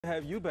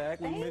Have you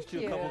back. We missed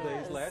you a couple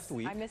days last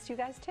week. I missed you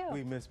guys too.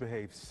 We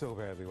misbehaved so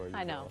badly while you were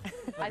I know. gone.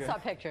 I saw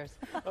pictures.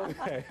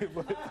 Okay,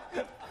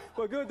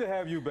 but good to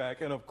have you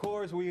back. And of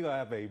course, we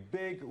have a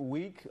big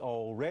week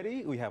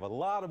already. We have a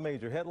lot of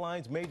major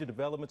headlines, major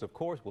developments. Of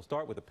course, we'll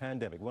start with the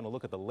pandemic. We want to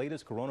look at the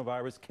latest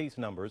coronavirus case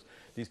numbers.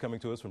 These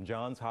coming to us from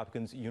Johns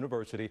Hopkins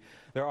University.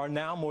 There are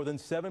now more than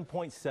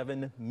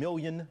 7.7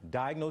 million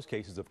diagnosed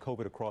cases of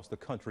COVID across the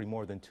country,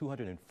 more than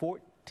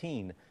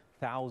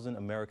 214,000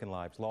 American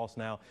lives lost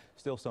now.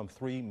 Still some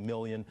 3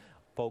 million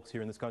folks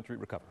here in this country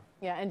recover.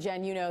 Yeah, and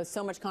Jen, you know,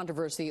 so much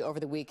controversy over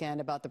the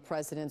weekend about the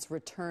president's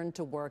return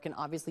to work, and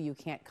obviously you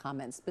can't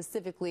comment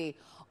specifically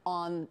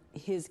on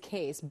his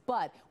case,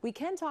 but we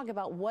can talk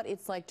about what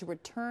it's like to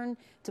return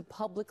to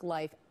public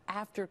life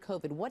after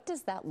COVID. What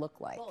does that look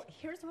like? Well,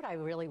 here's what I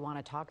really want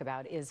to talk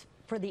about is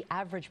for the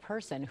average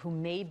person who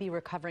may be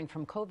recovering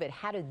from COVID,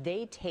 how do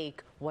they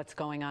take what's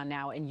going on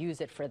now and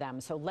use it for them?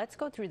 So let's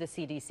go through the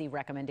CDC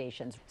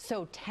recommendations.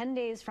 So 10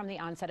 days from the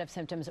onset of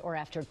symptoms or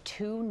after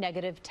 2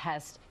 negative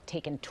tests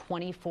taken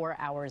 24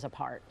 hours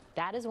apart.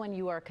 That is when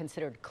you are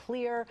considered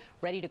clear,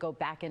 ready to go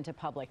back into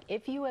public.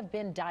 If you have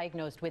been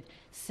diagnosed with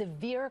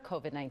severe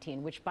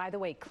COVID-19, which, by the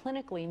way,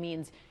 clinically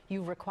means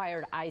you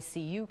required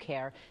ICU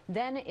care,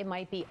 then it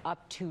might be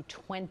up to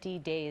 20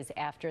 days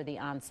after the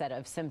onset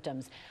of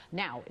symptoms.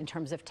 Now, in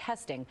terms of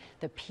testing,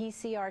 the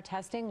PCR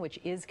testing, which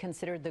is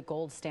considered the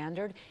gold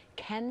standard,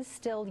 can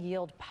still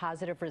yield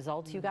positive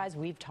results, you guys.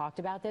 We've talked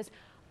about this.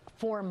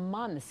 For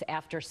months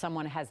after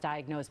someone has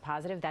diagnosed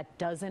positive, that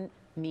doesn't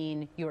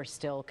mean you're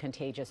still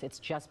contagious. It's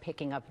just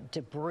picking up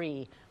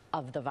debris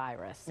of the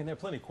virus. And there are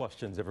plenty of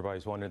questions.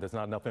 Everybody's wondering. There's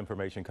not enough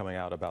information coming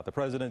out about the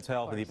president's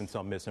health and even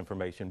some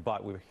misinformation.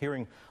 But we're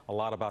hearing a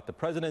lot about the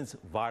president's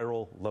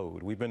viral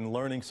load. We've been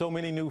learning so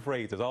many new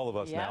phrases, all of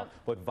us now.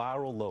 But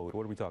viral load,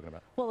 what are we talking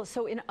about? Well,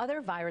 so in other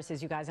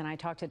viruses, you guys, and I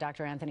talked to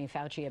Dr. Anthony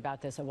Fauci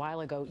about this a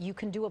while ago, you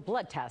can do a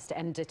blood test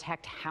and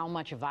detect how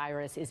much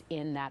virus is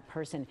in that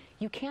person.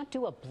 You can't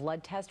do a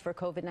blood test for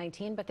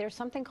COVID-19, but there's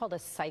something called a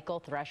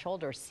cycle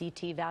threshold or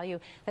CT value.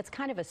 That's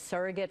kind of a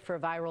surrogate for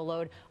viral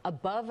load.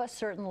 Above a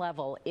certain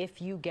level,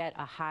 if you get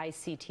a high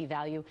CT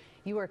value,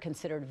 you are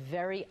considered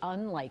very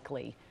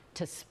unlikely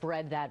to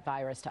spread that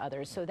virus to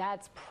others. So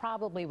that's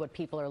probably what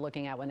people are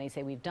looking at when they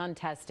say we've done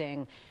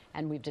testing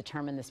and we've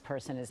determined this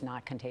person is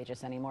not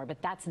contagious anymore.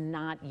 But that's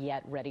not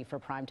yet ready for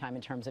prime time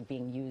in terms of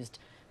being used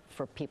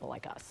for people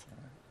like us.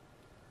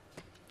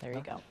 There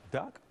you go.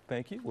 Doc,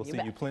 thank you. We'll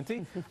see you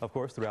plenty, of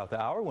course, throughout the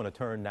hour. I want to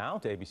turn now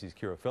to ABC's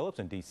Kira Phillips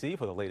in D.C.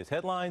 for the latest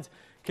headlines.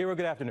 Kira,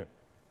 good afternoon.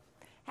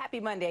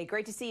 Happy Monday.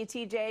 Great to see you,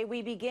 TJ.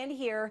 We begin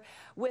here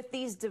with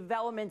these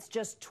developments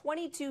just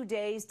 22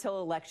 days till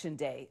Election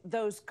Day.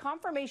 Those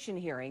confirmation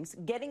hearings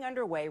getting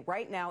underway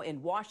right now in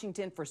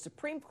Washington for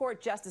Supreme Court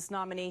Justice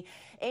nominee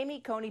Amy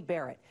Coney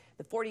Barrett.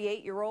 The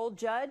 48-year-old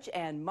judge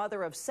and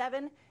mother of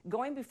 7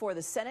 going before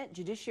the Senate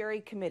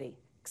Judiciary Committee,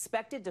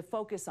 expected to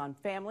focus on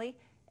family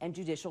and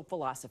judicial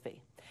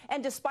philosophy.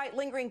 And despite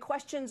lingering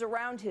questions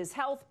around his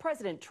health,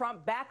 President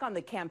Trump back on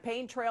the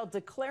campaign trail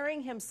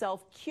declaring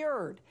himself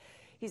cured.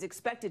 He's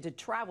expected to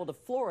travel to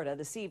Florida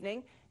this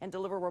evening and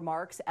deliver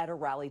remarks at a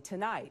rally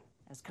tonight.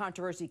 As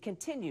controversy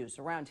continues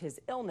around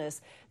his illness,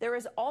 there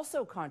is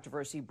also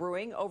controversy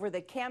brewing over the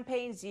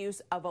campaign's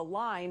use of a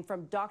line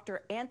from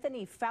Dr.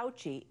 Anthony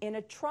Fauci in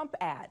a Trump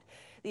ad.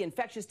 The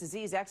infectious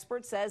disease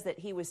expert says that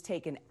he was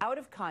taken out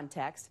of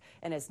context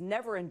and has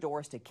never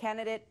endorsed a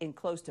candidate in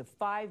close to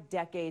 5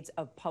 decades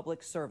of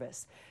public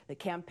service. The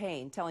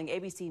campaign telling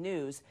ABC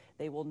News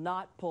they will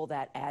not pull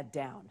that ad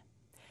down.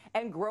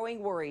 And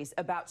growing worries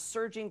about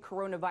surging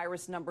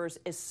coronavirus numbers,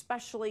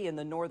 especially in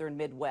the northern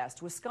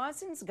Midwest.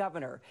 Wisconsin's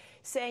governor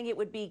saying it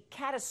would be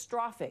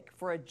catastrophic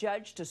for a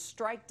judge to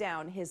strike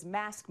down his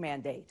mask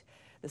mandate.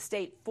 The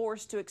state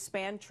forced to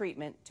expand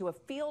treatment to a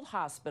field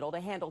hospital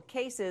to handle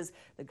cases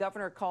the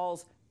governor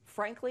calls,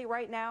 frankly,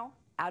 right now,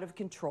 out of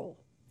control.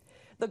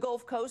 The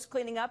Gulf Coast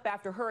cleaning up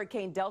after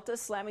Hurricane Delta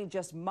slamming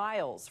just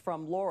miles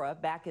from Laura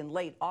back in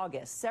late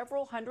August.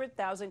 Several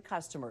 100,000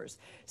 customers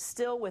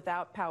still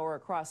without power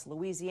across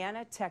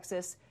Louisiana,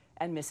 Texas,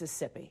 and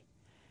Mississippi.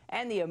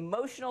 And the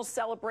emotional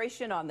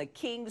celebration on the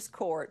King's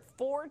Court.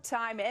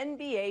 4-time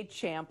NBA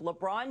champ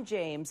LeBron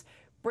James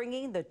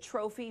bringing the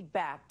trophy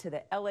back to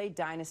the LA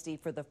Dynasty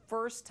for the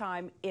first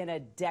time in a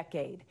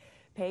decade,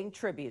 paying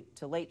tribute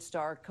to late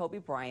star Kobe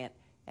Bryant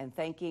and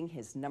thanking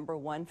his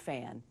 #1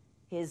 fan,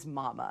 his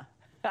mama.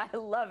 I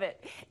love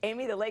it.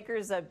 Amy, the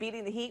Lakers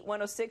beating the Heat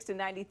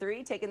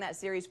 106-93, taking that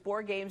series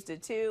 4 games to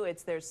 2.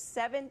 It's their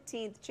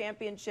 17th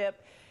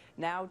championship,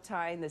 now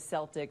tying the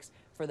Celtics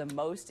for the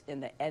most in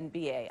the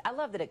NBA. I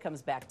love that it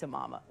comes back to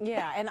Mama.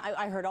 Yeah, and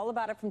I heard all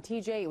about it from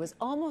TJ. It was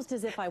almost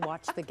as if I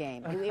watched the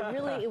game.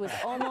 It was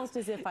almost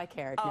as if I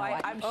cared. Oh,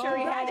 I'm sure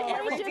he had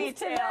every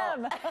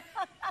detail.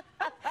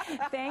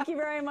 Thank you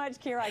very much,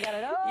 Kira. I got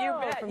it all. You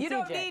bet. From You TJ.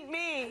 don't need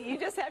me. You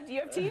have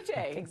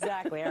TJ.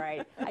 Exactly. All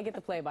right. I get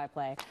the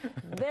play-by-play.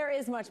 There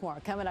is much more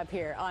coming up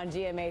here on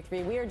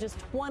GMA3. We are just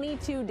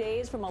 22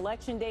 days from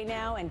Election Day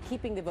now, and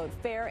keeping the vote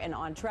fair and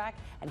on track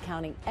and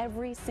counting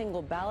every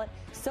single ballot.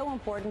 So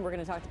important. We're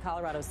going to talk to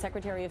Colorado's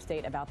Secretary of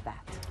State about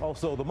that.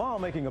 Also, the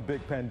mom making a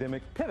big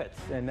pandemic pivots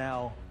and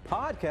now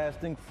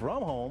podcasting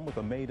from home with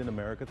a Made in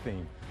America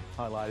theme,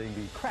 highlighting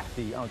the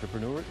crafty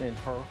entrepreneurs in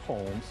her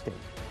home state.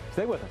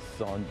 Stay with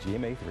us on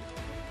GMA3.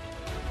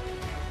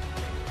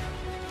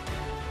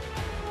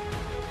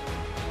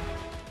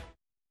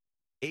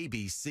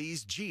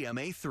 ABC's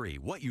GMA3,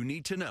 What You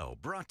Need to Know,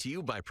 brought to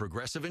you by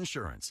Progressive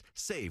Insurance.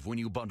 Save when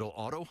you bundle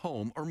auto,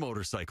 home, or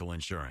motorcycle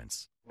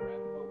insurance. We're at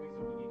the movies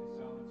and we need to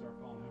silence our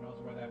phone. Who knows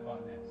where that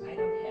button is? I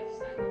don't have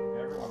silence.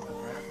 Everyone, that's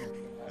right up here.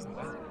 That's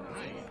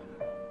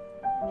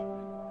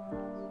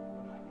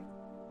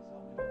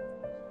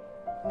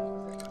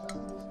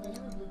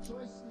Good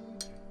choice, Steve.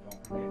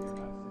 Don't forget, you're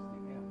not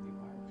assisting them. You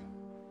hired them.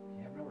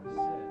 You have nowhere to sit.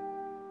 You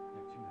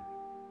have 2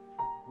 minutes.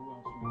 Who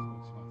else wants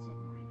books about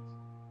submarines?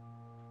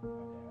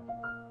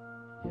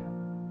 Okay. Yeah.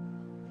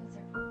 Those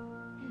are too low.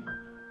 My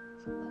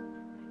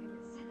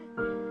goodness.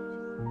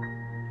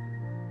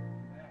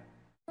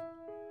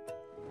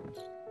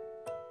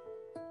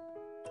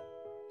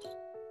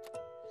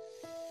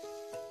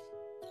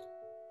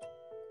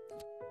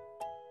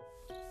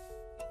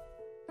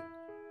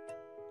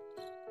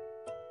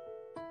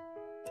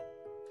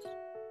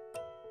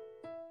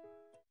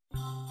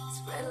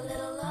 Spread a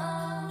little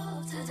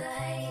love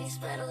today.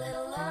 Spread a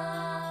little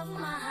love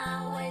my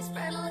highway.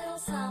 Spread a little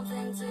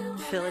something to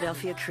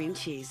Philadelphia cream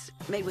cheese,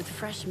 made with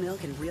fresh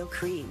milk and real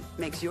cream,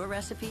 makes your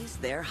recipes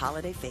their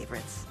holiday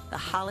favorites. The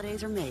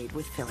holidays are made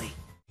with Philly.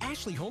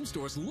 Ashley Home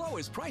Store's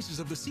lowest prices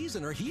of the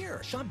season are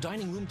here. Shop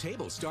dining room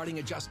tables starting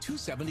at just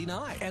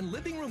 $279 and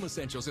living room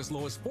essentials as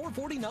low as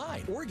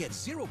 $449, or get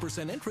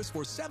 0% interest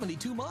for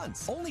 72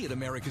 months. Only at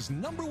America's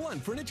 #1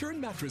 furniture and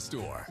mattress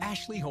store.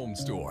 Ashley Home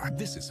Store.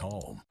 This is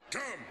home.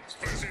 Tums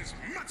versus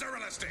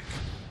Mozzarella Stick.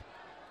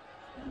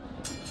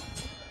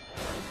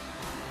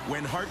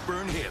 When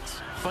heartburn hits,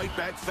 fight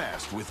back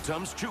fast with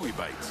Tums Chewy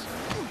Bites.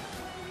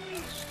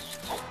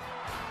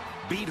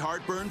 Beat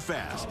heartburn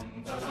fast.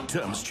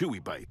 Tums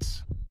Chewy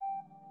Bites.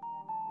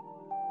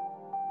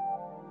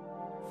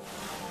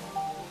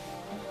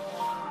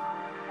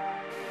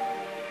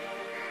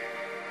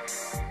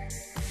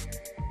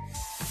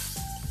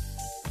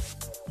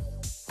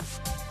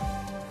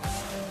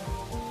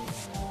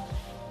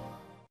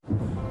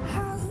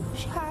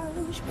 Hush,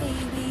 hush,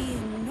 baby,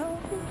 and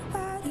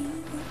nobody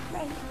will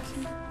break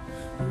you.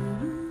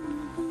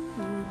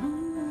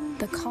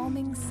 The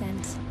calming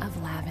scent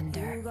of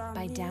lavender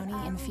by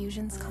Downy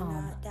Infusions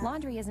Calm.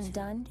 Laundry isn't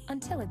done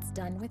until it's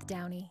done with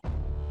Downy.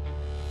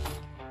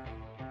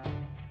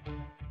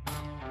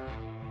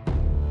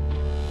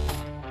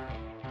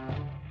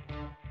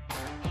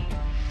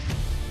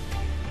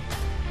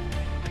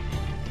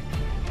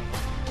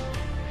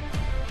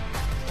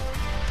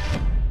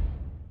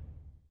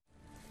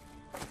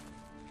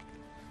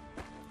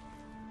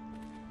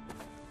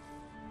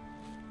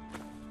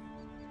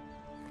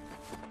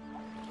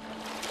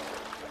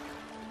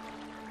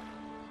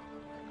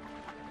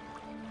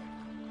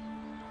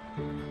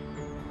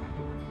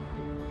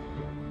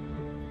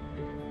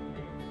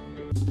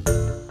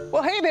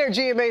 Well, hey there,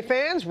 GMA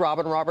fans.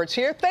 Robin Roberts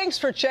here. Thanks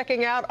for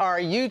checking out our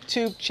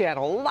YouTube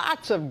channel.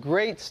 Lots of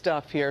great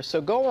stuff here. So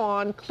go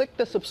on, click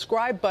the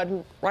subscribe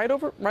button right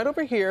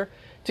over here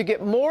to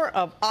get more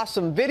of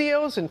awesome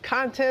videos and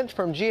content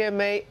from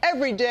GMA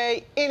every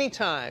day,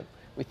 anytime.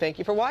 We thank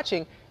you for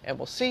watching, and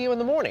we'll see you in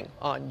the morning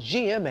on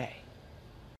GMA.